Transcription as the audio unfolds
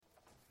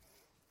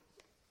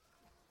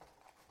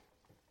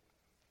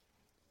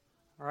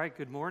All right,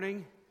 good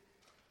morning.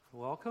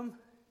 Welcome.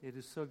 It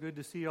is so good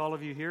to see all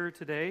of you here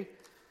today.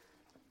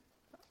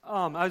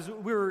 As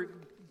we were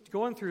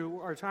going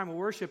through our time of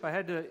worship,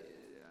 I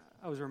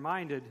was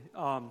reminded,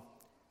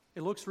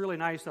 it looks really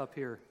nice up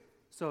here.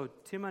 So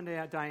Tim and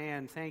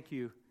Diane, thank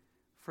you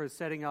for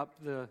setting up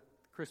the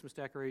Christmas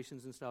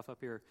decorations and stuff up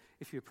here.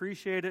 If you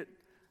appreciate it,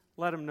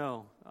 let them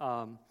know.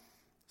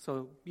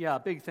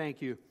 Big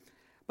thank you.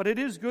 But it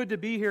is good to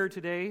be here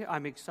today.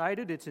 I'm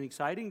excited. It's an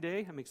exciting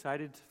day. I'm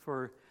excited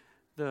for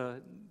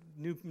the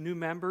new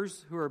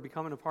members who are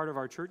becoming a part of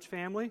our church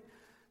family.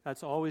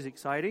 That's always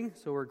exciting,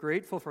 so we're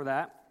grateful for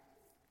that.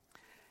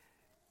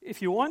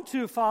 If you want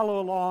to follow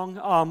along,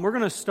 we're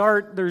going to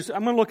start,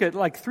 I'm going to look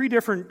at three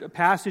different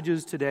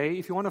passages today.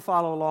 If you want to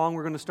follow along,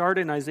 we're going to start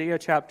in Isaiah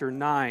chapter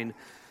 9.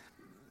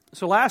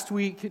 So last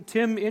week,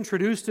 Tim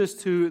introduced us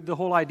to the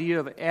whole idea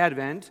of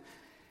Advent,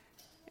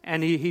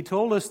 and he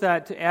told us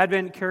that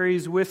Advent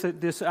carries with it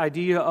this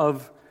idea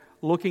of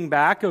looking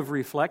back, of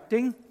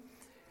reflecting,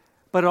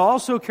 but it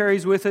also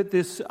carries with it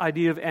this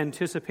idea of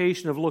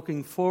anticipation, of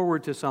looking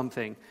forward to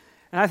something.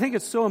 And I think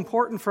it's so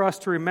important for us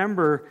to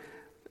remember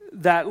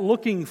that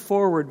looking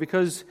forward,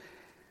 because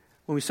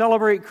when we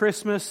celebrate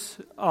Christmas,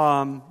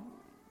 for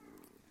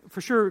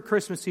sure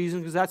Christmas season,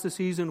 because that's the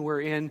season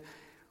we're in,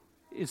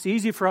 it's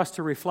easy for us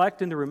to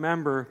reflect and to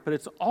remember, but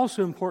it's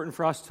also important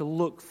for us to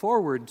look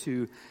forward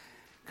to.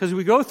 Because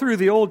we go through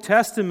the Old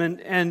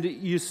Testament and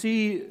you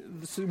see,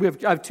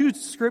 I have two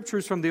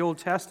scriptures from the Old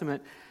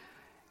Testament,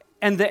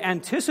 and the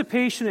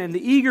anticipation and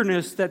the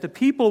eagerness that the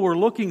people were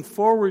looking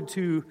forward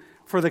to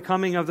for the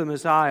coming of the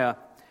Messiah,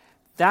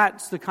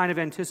 that's the kind of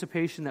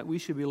anticipation that we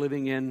should be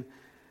living in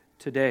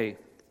today.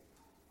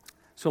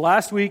 So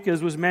last week,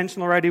 as was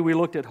mentioned already, we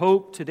looked at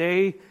hope.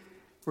 Today,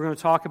 we're going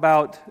to talk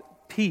about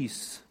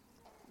peace.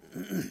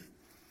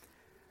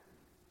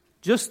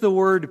 Just the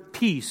word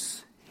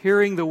peace,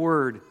 hearing the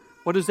word,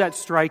 what does that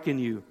strike in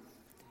you?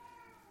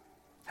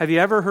 Have you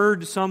ever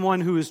heard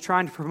someone who is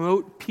trying to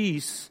promote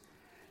peace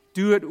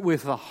do it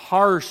with a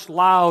harsh,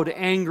 loud,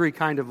 angry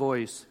kind of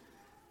voice?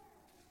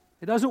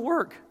 It doesn't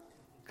work,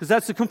 because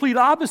that's the complete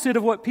opposite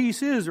of what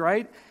peace is,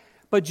 right?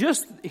 But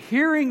just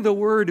hearing the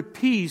word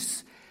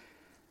peace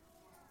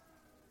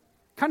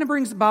kind of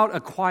brings about a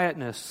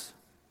quietness,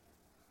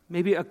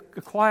 maybe a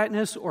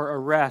quietness or a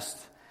rest.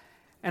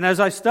 And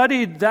as I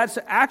studied, that's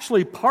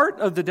actually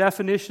part of the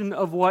definition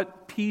of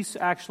what peace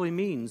actually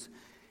means.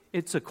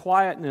 It's a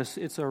quietness,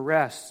 it's a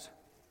rest.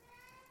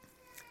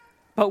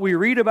 But we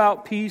read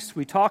about peace,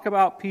 we talk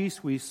about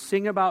peace, we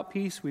sing about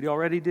peace, we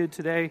already did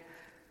today.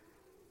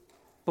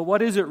 But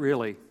what is it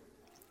really?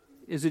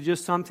 Is it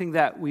just something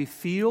that we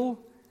feel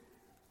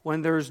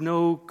when there's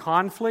no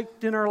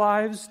conflict in our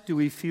lives? Do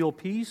we feel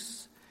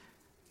peace?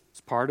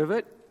 It's part of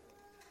it.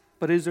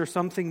 But is there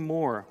something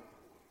more?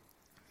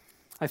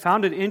 I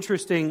found it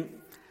interesting.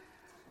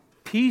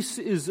 Peace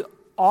is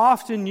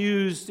often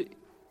used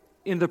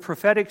in the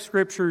prophetic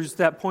scriptures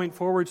that point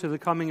forward to the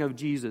coming of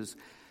Jesus.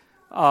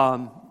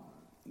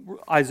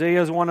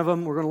 Isaiah is one of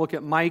them. We're going to look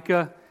at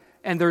Micah.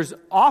 And there's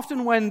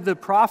often when the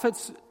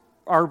prophets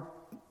are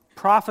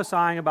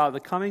prophesying about the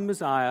coming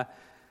Messiah,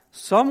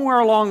 somewhere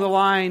along the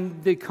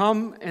line they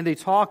come and they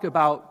talk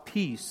about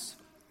peace.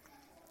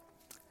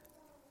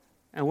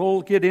 And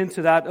we'll get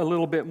into that a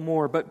little bit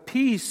more. But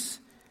peace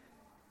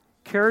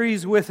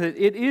carries with it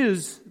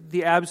is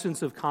the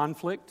absence of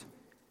conflict.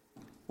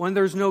 When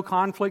there's no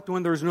conflict,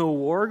 when there's no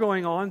war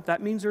going on,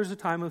 that means there's a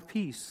time of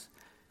peace.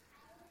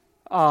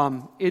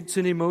 It's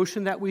an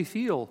emotion that we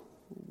feel.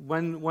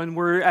 When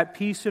we're at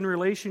peace in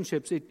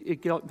relationships,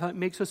 it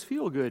makes us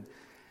feel good.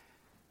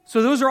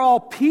 So those are all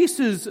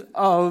pieces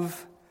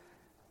of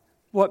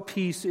what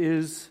peace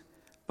is,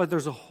 but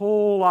there's a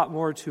whole lot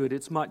more to it.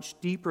 It's much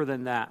deeper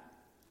than that.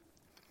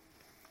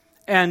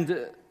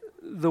 And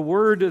the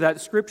word that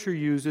Scripture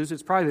uses,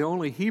 it's probably the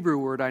only Hebrew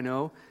word I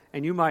know,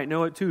 and you might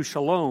know it too,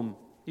 shalom.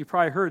 You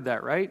probably heard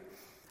that, right?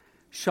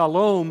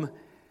 Shalom.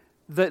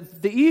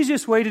 The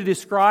easiest way to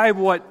describe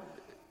what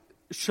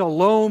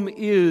shalom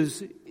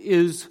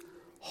is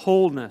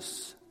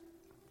wholeness.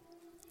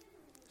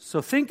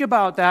 So think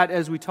about that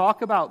as we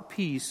talk about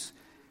peace.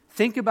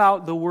 Think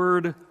about the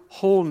word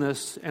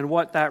wholeness and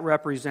what that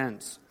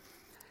represents.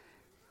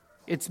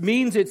 It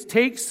means it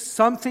takes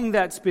something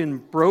that's been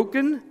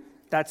broken,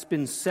 that's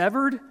been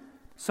severed,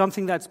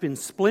 something that's been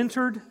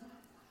splintered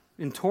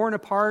and torn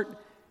apart,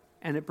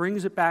 and it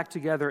brings it back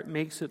together. It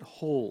makes it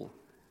whole.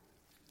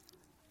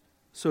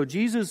 So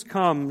Jesus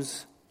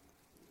comes,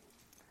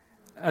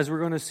 as we're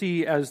going to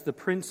see, as the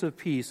Prince of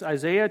Peace.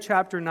 Isaiah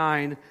chapter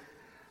 9,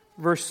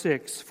 verse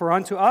 6. For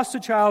unto us a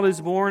child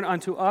is born,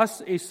 unto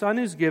us a son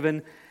is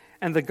given,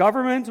 and the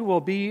government will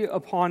be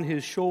upon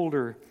his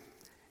shoulder.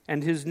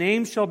 And his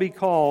name shall be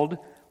called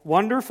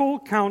Wonderful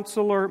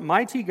Counselor,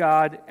 Mighty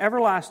God,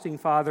 Everlasting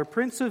Father,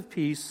 Prince of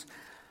Peace.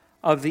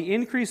 Of the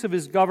increase of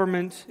his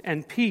government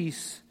and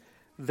peace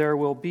there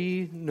will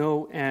be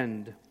no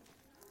end.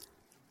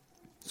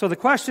 So the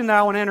question that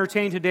I want to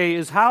entertain today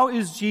is, how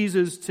is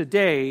Jesus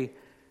today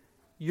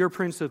your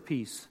Prince of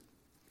Peace?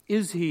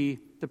 Is he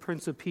the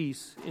Prince of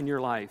Peace in your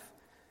life?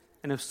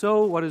 And if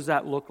so, what does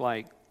that look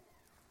like?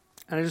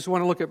 And I just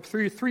want to look at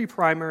three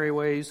primary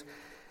ways,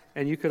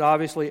 and you could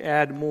obviously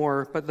add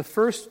more. But the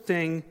first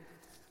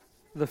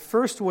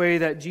way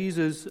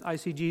that I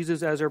see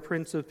Jesus as our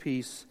Prince of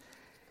Peace,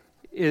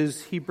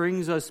 is he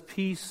brings us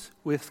peace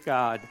with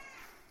God.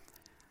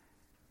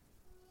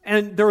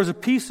 And there was a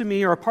piece of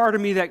me, or a part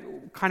of me,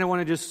 that kind of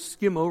want to just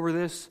skim over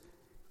this,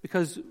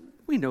 because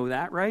we know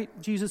that, right?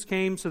 Jesus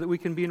came so that we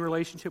can be in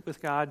relationship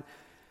with God.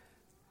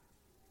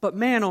 But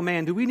man, oh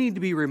man, do we need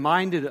to be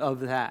reminded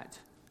of that?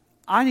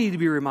 I need to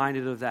be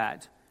reminded of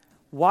that.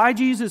 Why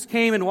Jesus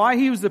came and why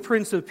he was the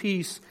Prince of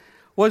Peace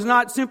was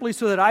not simply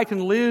so that I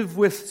can live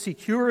with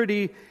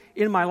security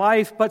in my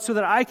life, but so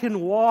that I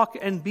can walk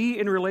and be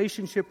in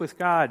relationship with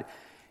God.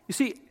 You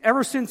see,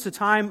 ever since the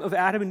time of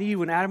Adam and Eve,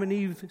 when Adam and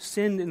Eve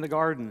sinned in the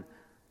garden,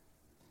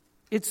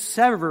 it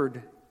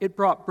severed, it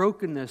brought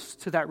brokenness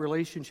to that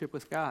relationship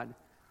with God.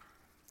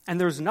 And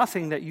there's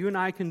nothing that you and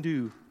I can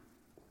do,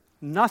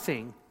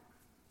 nothing,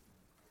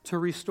 to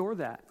restore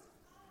that.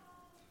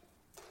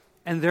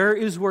 And there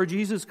is where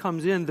Jesus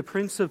comes in, the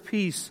Prince of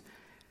Peace,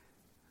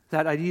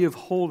 that idea of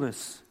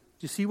wholeness.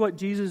 Do you see what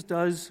Jesus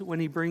does when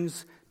he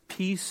brings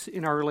peace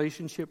in our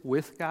relationship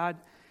with God?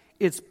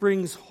 It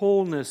brings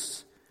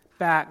wholeness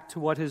back to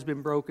what has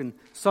been broken,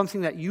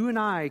 something that you and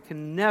I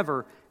can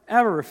never,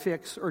 ever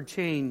fix or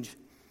change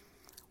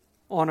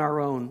on our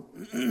own.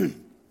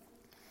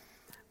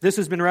 This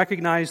has been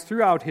recognized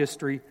throughout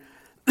history.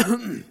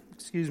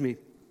 Excuse me.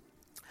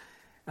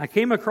 I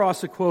came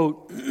across a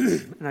quote,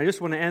 and I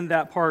just want to end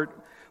that part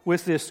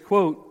with this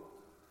quote.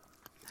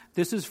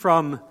 This is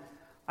from,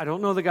 I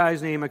don't know the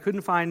guy's name, I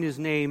couldn't find his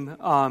name,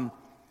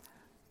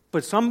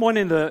 but someone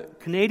in the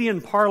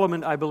Canadian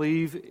Parliament, I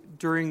believe,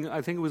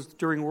 I think it was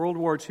during World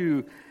War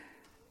II,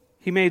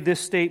 he made this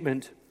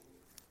statement.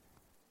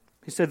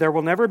 He said, "There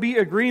will never be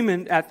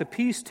agreement at the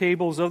peace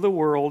tables of the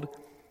world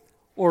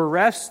or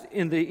rest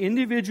in the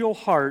individual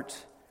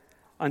heart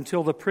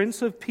until the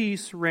Prince of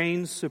Peace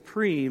reigns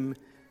supreme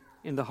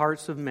in the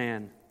hearts of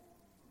man."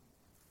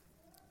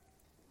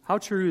 How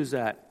true is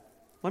that?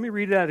 Let me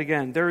read that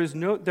again.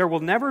 There will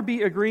never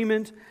be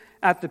agreement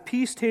at the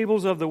peace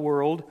tables of the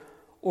world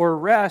or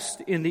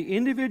rest in the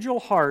individual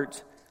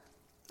heart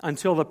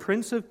until the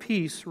Prince of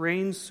Peace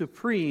reigns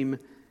supreme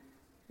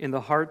in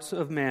the hearts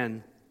of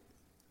men.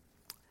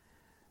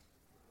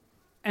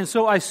 And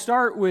so I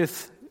start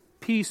with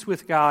peace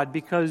with God,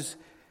 because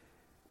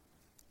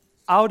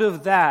out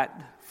of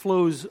that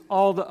flows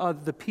all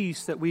the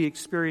peace that we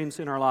experience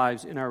in our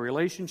lives, in our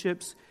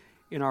relationships,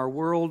 in our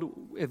world,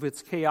 if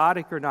it's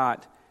chaotic or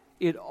not.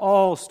 It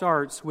all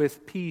starts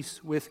with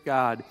peace with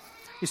God.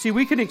 You see,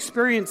 we can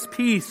experience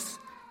peace,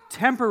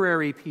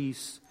 temporary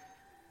peace,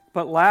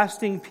 but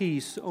lasting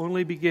peace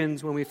only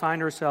begins when we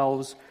find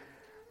ourselves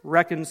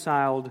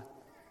reconciled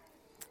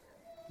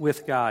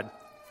with God.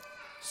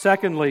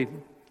 Secondly,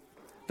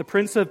 the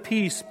Prince of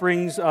Peace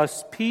brings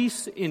us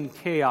peace in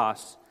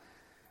chaos.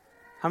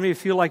 How many of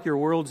you feel like your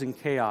world's in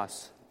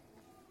chaos?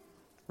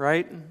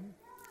 Right?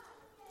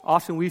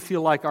 Often we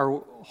feel like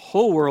our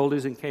whole world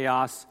is in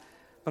chaos,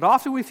 but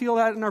often we feel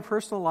that in our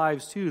personal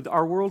lives too,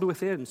 our world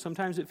within.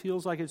 Sometimes it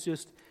feels like it's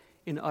just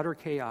in utter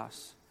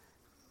chaos.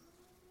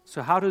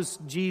 So how does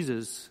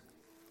Jesus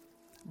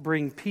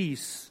bring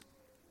peace?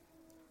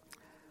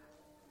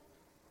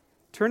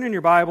 Turn in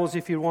your Bibles,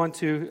 if you want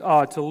to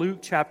Luke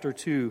chapter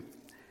 2.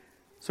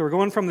 So we're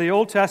going from the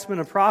Old Testament,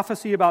 a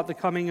prophecy about the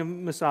coming of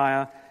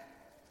Messiah,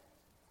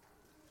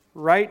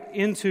 right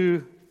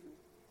into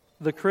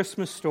the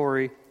Christmas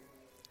story.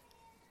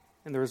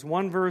 And there's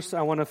one verse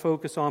I want to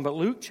focus on, but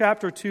Luke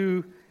chapter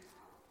 2,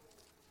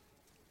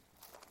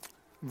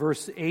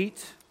 verse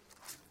 8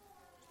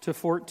 to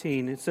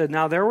 14. It said,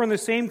 "Now there were in the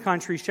same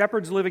country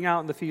shepherds living out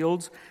in the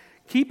fields,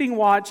 keeping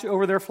watch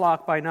over their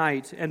flock by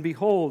night. And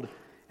behold,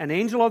 an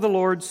angel of the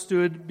Lord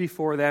stood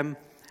before them,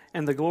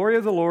 and the glory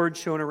of the Lord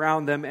shone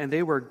around them, and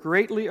they were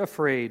greatly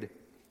afraid.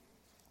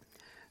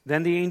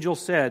 Then the angel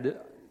said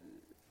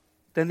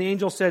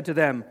to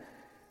them,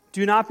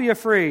 'Do not be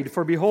afraid,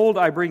 for behold,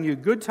 I bring you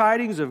good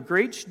tidings of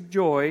great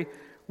joy,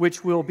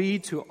 which will be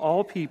to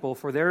all people.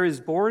 For there is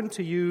born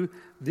to you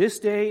this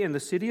day in the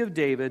city of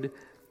David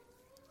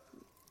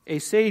a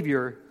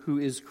Savior, who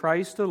is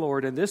Christ the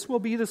Lord. And this will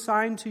be the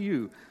sign to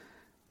you.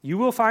 You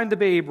will find the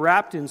babe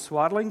wrapped in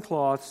swaddling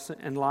cloths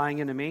and lying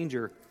in a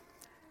manger.'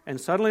 And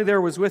suddenly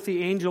there was with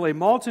the angel a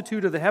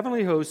multitude of the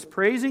heavenly hosts,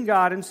 praising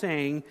God and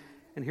saying,"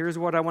 and here's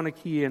what I want to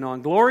key in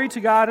on, "Glory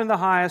to God in the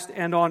highest,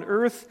 and on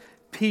earth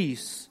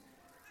peace,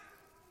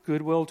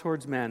 goodwill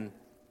towards men."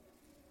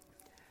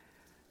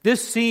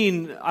 This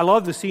scene, I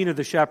love the scene of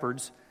the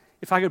shepherds.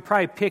 If I could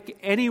probably pick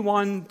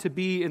anyone to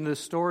be in the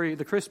story,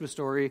 the Christmas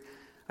story,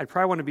 I'd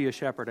probably want to be a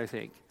shepherd, I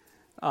think.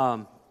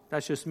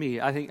 That's just me.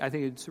 I think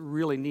it's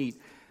really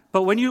neat.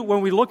 But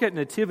when we look at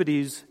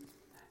nativities,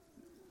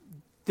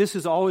 this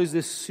is always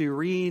this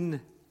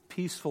serene,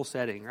 peaceful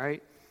setting,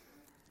 right?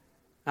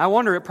 I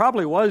wonder, it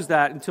probably was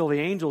that until the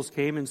angels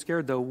came and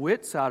scared the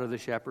wits out of the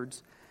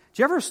shepherds. Did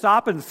you ever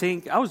stop and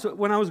think,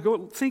 when I was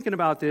thinking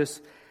about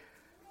this,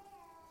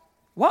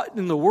 What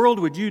in the world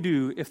would you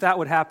do if that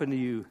would happen to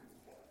you?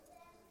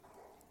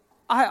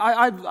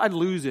 I'd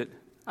lose it.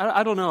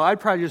 I don't know. I'd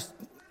probably just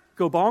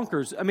go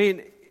bonkers. I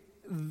mean,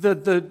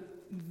 the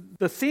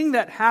thing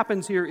that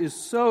happens here is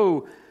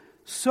so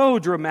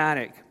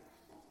dramatic.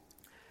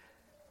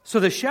 So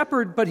the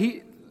shepherd,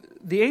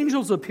 the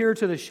angels appear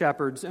to the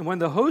shepherds, and when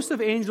the host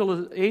of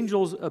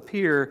angels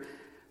appear,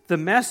 the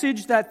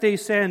message that they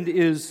send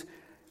is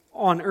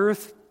on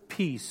earth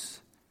peace.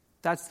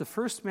 That's the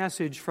first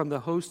message from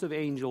the host of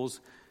angels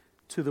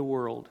to the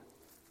world,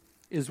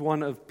 is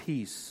one of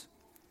peace.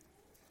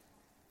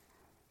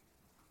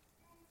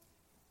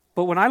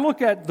 But when I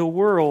look at the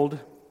world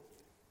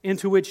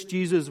into which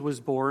Jesus was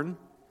born,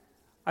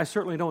 I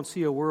certainly don't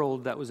see a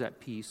world that was at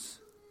peace,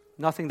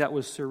 nothing that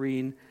was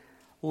serene,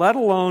 let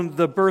alone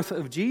the birth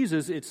of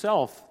Jesus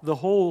itself, the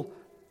whole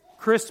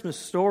Christmas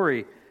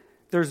story.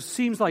 There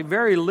seems like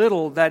very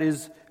little that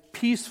is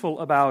peaceful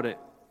about it.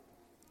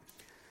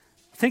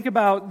 Think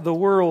about the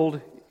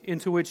world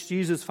into which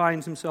Jesus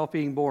finds himself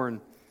being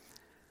born.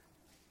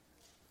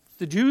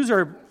 The Jews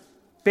are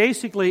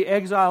basically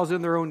exiles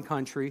in their own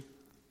country.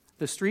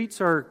 The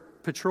streets are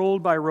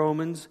patrolled by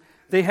Romans.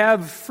 They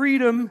have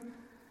freedom,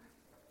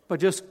 but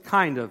just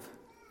kind of.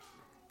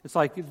 It's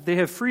like they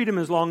have freedom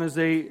as long as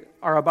they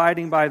are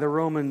abiding by the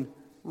Roman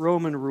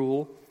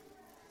rule.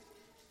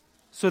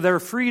 So their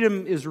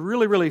freedom is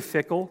really, really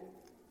fickle,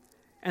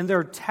 and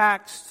they're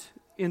taxed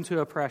into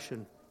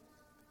oppression,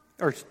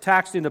 or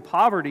taxed into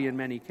poverty in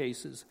many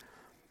cases.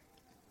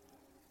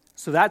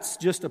 So that's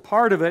just a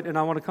part of it, and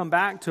I want to come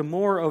back to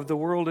more of the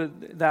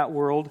world, that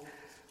world.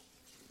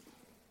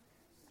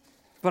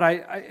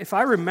 But if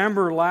I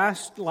remember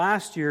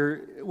last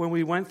year when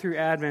we went through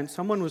Advent,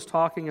 someone who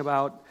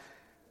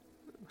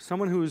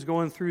was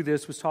going through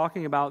this was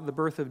talking about the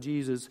birth of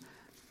Jesus.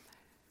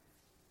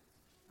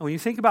 And when you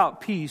think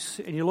about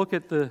peace and you look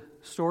at the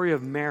story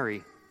of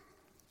Mary,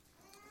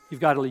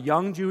 you've got a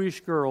young Jewish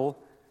girl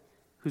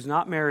who's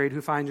not married who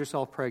finds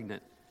herself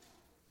pregnant.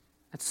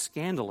 That's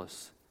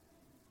scandalous,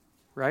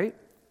 right?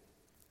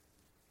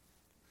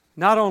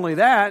 Not only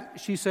that,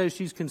 she says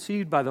she's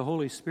conceived by the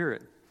Holy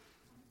Spirit.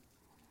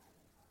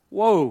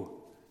 Whoa.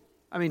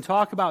 I mean,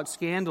 talk about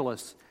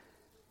scandalous.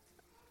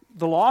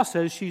 The law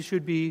says she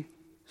should be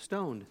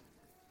stoned.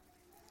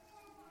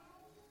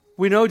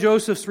 We know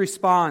Joseph's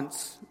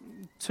response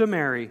to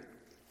Mary.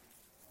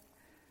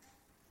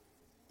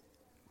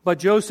 But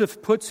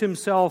Joseph puts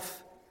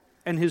himself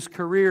and his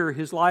career,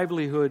 his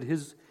livelihood,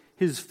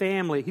 his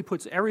family, he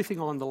puts everything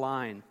on the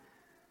line.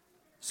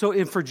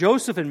 So for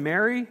Joseph and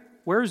Mary,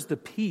 where's the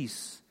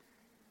peace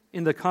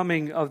in the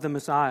coming of the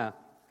Messiah?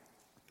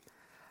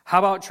 How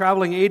about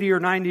traveling 80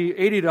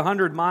 to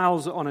 100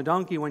 miles on a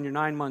donkey when you're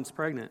 9 months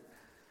pregnant?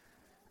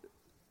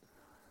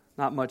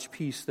 Not much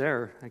peace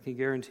there, I can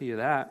guarantee you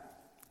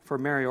that. For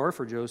Mary or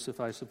for Joseph,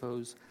 I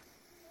suppose.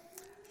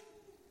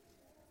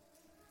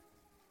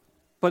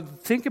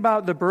 But think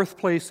about the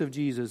birthplace of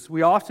Jesus.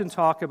 We often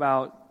talk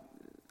about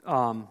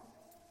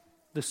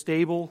the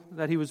stable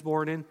that he was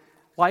born in,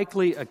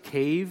 likely a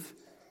cave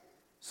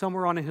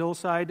somewhere on a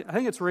hillside. I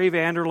think it's Ray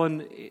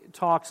Vanderland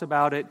talks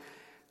about it.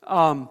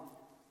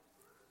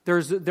 There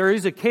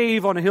is a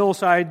cave on a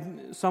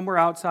hillside somewhere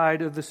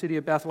outside of the city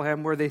of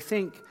Bethlehem where they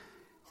think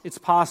it's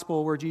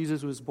possible where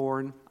Jesus was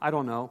born. I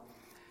don't know.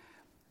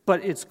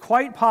 But it's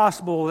quite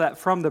possible that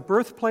from the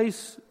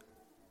birthplace,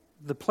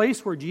 the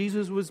place where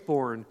Jesus was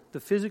born, the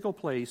physical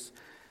place,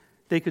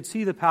 they could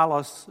see the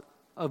palace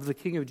of the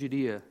king of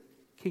Judea,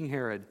 King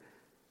Herod.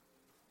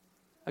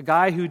 A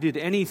guy who did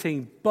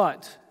anything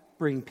but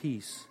bring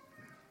peace.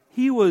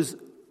 He was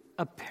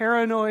a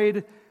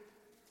paranoid.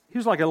 He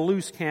was like a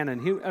loose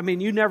cannon.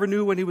 You never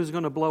knew when he was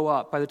going to blow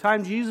up. By the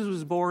time Jesus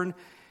was born,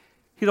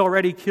 he'd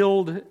already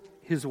killed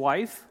his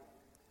wife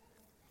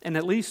and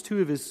at least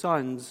 2 of his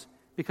sons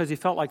because he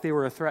felt like they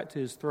were a threat to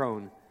his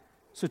throne.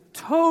 So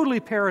totally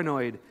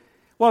paranoid.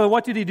 Well,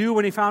 what did he do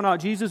when he found out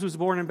Jesus was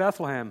born in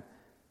Bethlehem?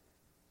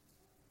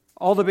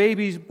 All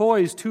the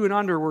boys 2 and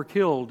under were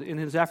killed in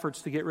his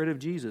efforts to get rid of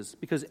Jesus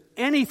because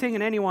anything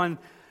and anyone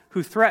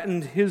who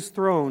threatened his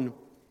throne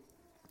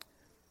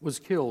was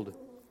killed.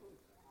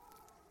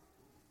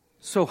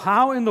 So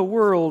how in the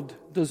world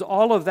does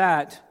all of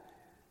that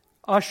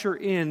usher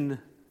in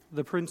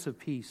the Prince of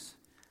Peace?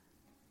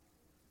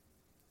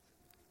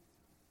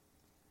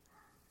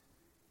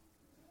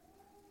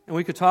 And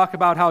we could talk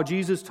about how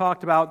Jesus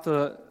talked about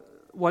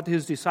what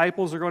his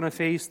disciples are going to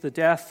face, the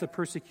death, the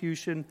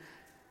persecution,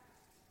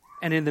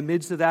 and in the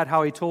midst of that,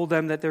 how he told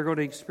them that they're going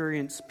to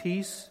experience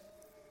peace.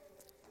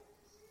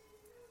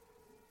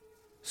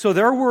 So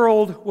their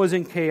world was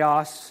in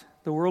chaos,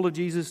 the world of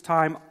Jesus'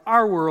 time.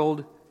 Our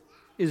world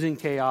is in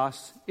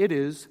chaos. It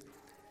is.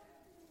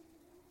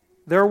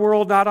 Their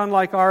world, not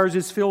unlike ours,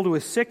 is filled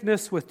with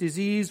sickness, with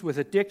disease, with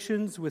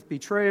addictions, with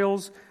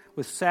betrayals,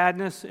 with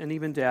sadness, and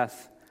even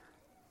death.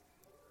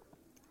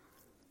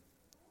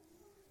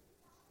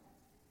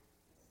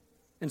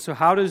 And so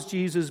how does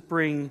Jesus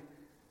bring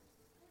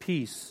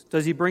peace?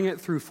 Does he bring it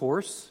through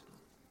force?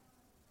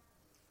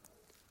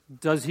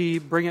 Does he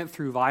bring it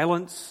through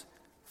violence,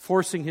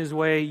 forcing his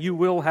way. You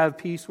will have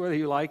peace whether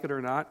you like it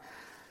or not.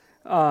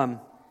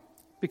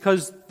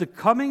 Because the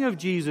coming of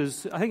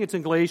Jesus, I think it's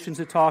in Galatians,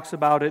 it talks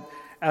about it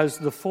as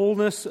the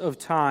fullness of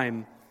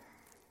time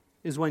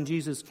is when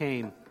Jesus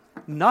came.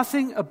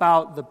 Nothing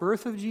about the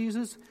birth of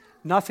Jesus,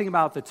 nothing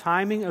about the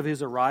timing of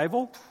his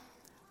arrival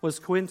was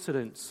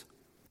coincidence.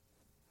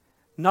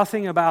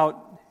 Nothing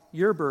about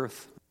your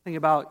birth, nothing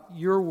about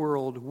your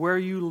world, where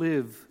you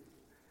live,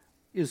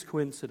 is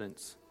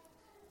coincidence.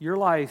 Your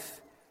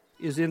life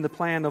is in the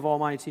plan of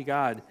Almighty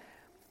God.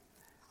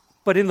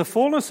 But in the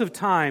fullness of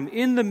time,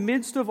 in the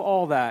midst of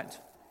all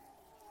that,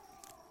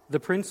 the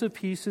Prince of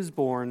Peace is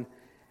born,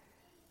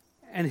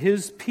 and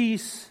his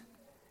peace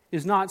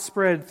is not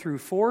spread through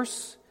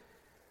force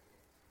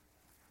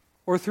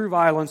or through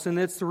violence, and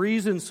it's the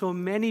reason so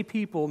many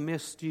people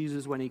missed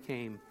Jesus when he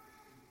came.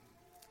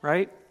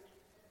 Right?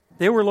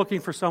 They were looking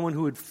for someone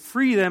who would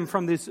free them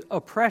from this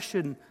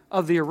oppression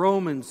of the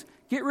Romans.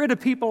 Get rid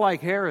of people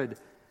like Herod.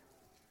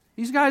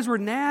 These guys were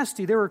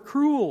nasty. They were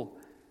cruel.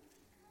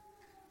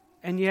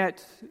 And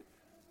yet,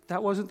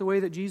 that wasn't the way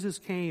that Jesus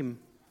came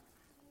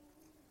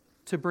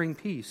to bring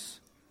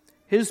peace.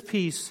 His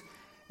peace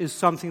is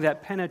something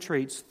that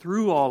penetrates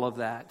through all of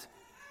that,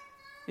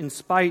 in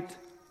spite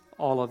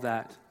all of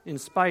that, in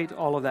spite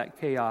all of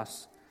that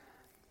chaos.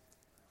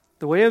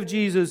 The way of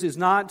Jesus is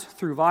not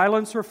through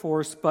violence or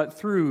force, but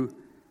through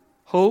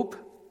hope,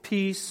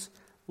 peace,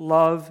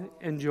 love,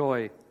 and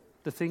joy.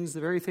 The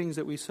very things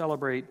that we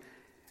celebrate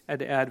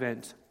at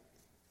Advent.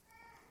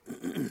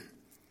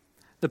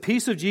 The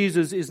peace of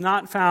Jesus is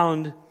not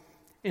found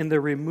in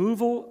the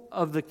removal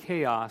of the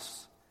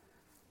chaos,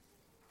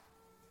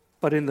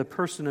 but in the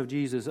person of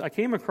Jesus. I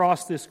came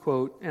across this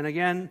quote, and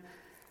again,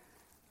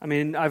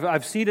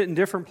 I've seen it in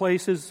different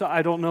places, so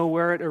I don't know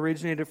where it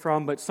originated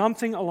from, but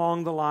something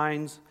along the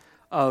lines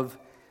of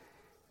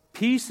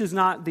peace is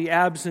not the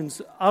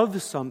absence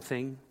of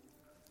something,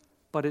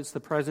 but it's the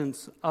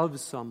presence of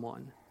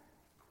someone.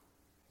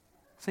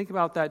 Think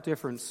about that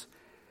difference.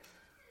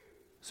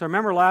 So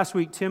remember last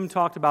week Tim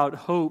talked about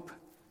hope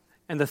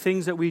and the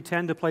things that we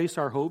tend to place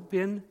our hope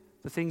in,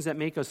 the things that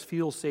make us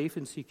feel safe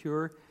and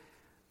secure.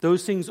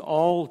 Those things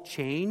all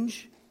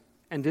change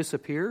and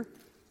disappear.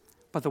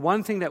 But the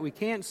one thing that we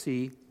can't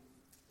see,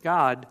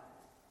 God,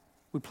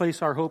 we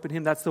place our hope in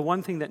him. That's the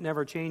one thing that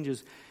never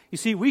changes. You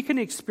see, we can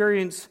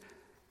experience,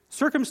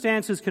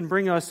 circumstances can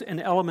bring us an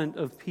element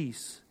of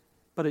peace,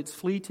 but it's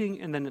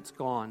fleeting and then it's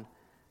gone.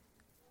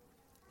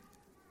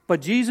 But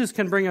Jesus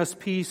can bring us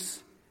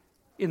peace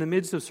in the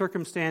midst of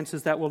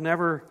circumstances that will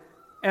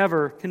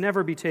can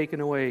never be taken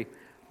away.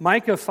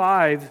 Micah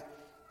 5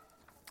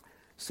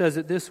 says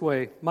it this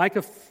way.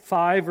 Micah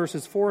 5,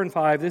 verses 4 and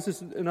 5. This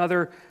is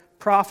another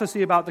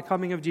prophecy about the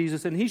coming of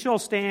Jesus. And he shall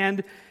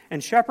stand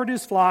and shepherd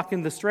his flock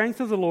in the strength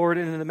of the Lord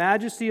and in the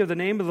majesty of the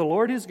name of the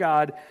Lord his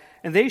God,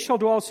 and they shall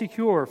dwell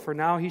secure, for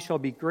now he shall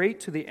be great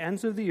to the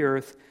ends of the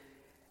earth,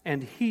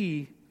 and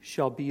he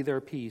shall be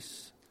their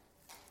peace.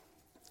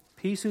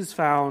 Peace is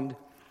found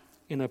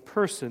in a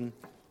person,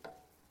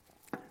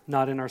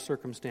 not in our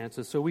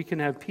circumstances. So we can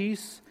have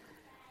peace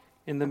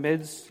in the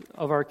midst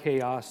of our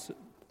chaos.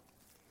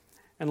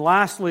 And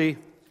lastly,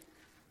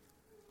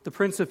 the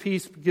Prince of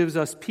Peace gives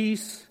us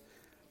peace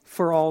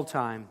for all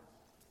time.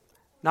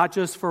 Not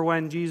just for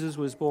when Jesus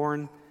was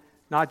born,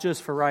 not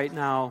just for right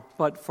now,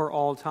 but for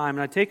all time.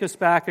 And I take us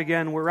back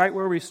again, we're right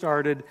where we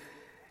started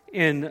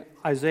in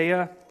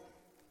Isaiah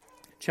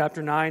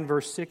chapter 9,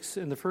 verse 6,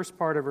 in the first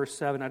part of verse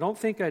 7. I don't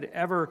think I'd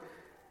ever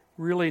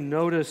really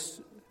noticed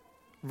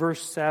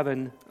verse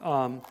 7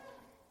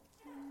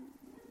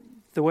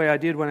 the way I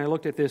did when I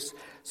looked at this.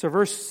 So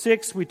verse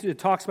 6, it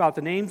talks about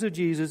the names of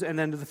Jesus, and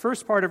then the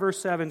first part of verse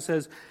 7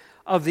 says,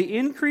 of the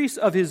increase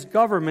of his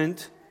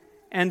government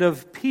and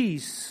of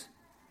peace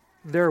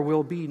there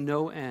will be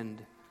no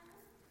end.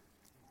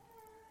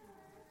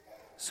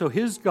 So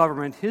his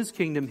government, his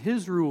kingdom,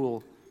 his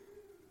rule,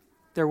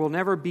 there will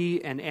never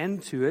be an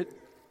end to it,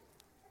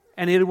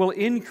 and it will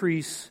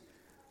increase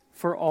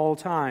for all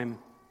time.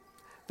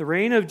 The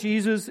reign of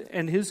Jesus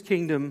and his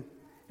kingdom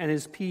and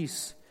his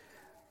peace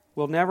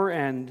will never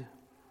end.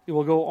 It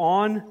will go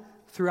on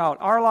throughout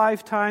our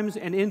lifetimes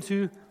and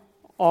into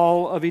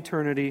all of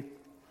eternity.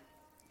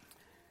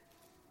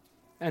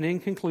 And in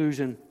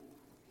conclusion,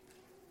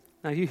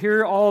 now you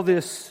hear all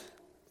this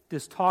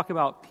talk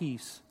about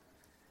peace.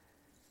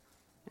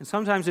 And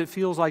sometimes it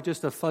feels like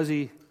just a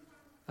fuzzy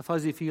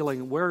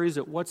feeling. Where is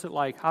it? What's it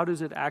like? How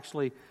does it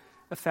actually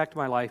affect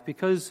my life?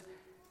 Because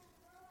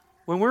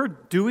when we're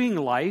doing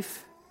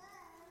life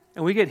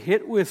and we get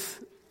hit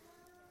with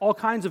all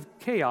kinds of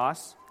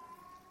chaos,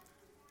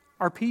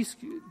 our peace,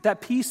 that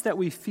peace that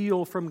we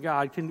feel from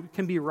God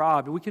can be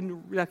robbed.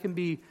 That can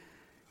be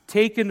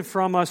taken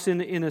from us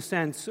in a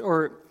sense,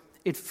 or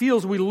it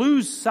feels we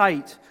lose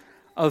sight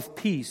of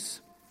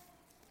peace.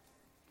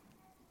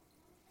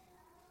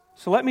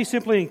 So let me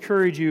simply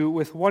encourage you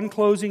with one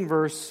closing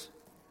verse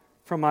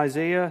from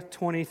Isaiah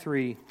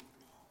 23.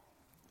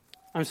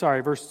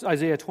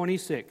 Isaiah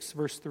 26,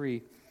 verse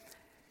 3.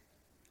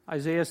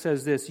 Isaiah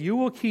says this, "You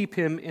will keep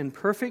him in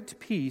perfect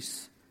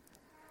peace,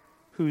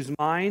 whose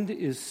mind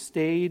is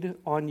stayed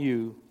on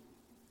you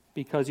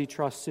because he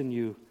trusts in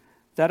you.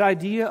 That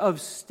idea of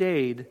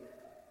stayed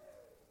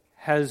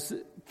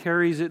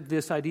carries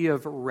this idea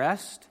of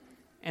rest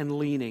and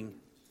leaning.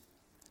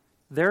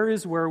 There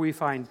is where we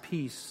find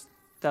peace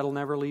that'll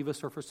never leave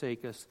us or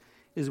forsake us,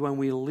 is when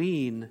we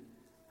lean,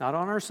 not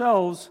on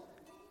ourselves,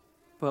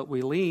 but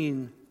we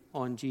lean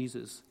on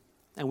Jesus.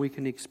 And we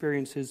can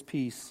experience his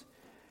peace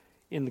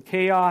in the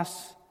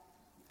chaos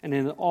and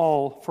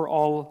for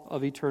all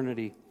of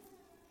eternity.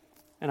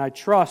 And I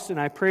trust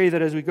and I pray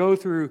that as we go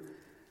through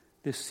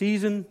this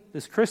season,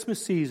 this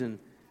Christmas season,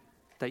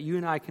 that you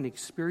and I can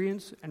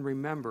experience and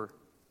remember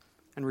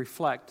and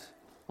reflect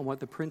on what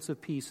the Prince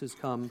of Peace has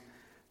come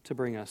to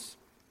bring us.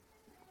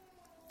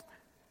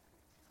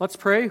 Let's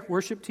pray.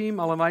 Worship team,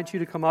 I'll invite you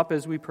to come up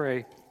as we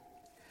pray.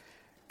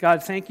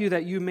 God, thank you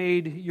that you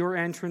made your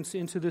entrance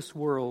into this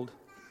world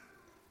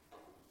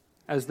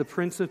as the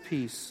Prince of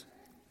Peace.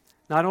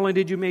 Not only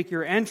did you make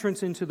your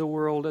entrance into the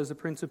world as the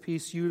Prince of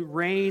Peace, you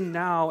reign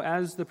now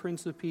as the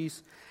Prince of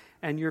Peace,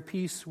 and your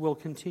peace will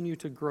continue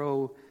to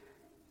grow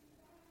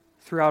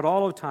throughout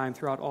all of time,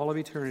 throughout all of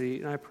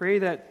eternity. And I pray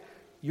that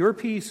your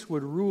peace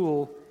would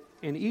rule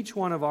in each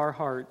one of our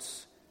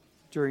hearts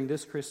during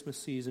this Christmas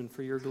season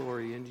for your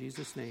glory. In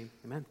Jesus' name,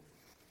 amen.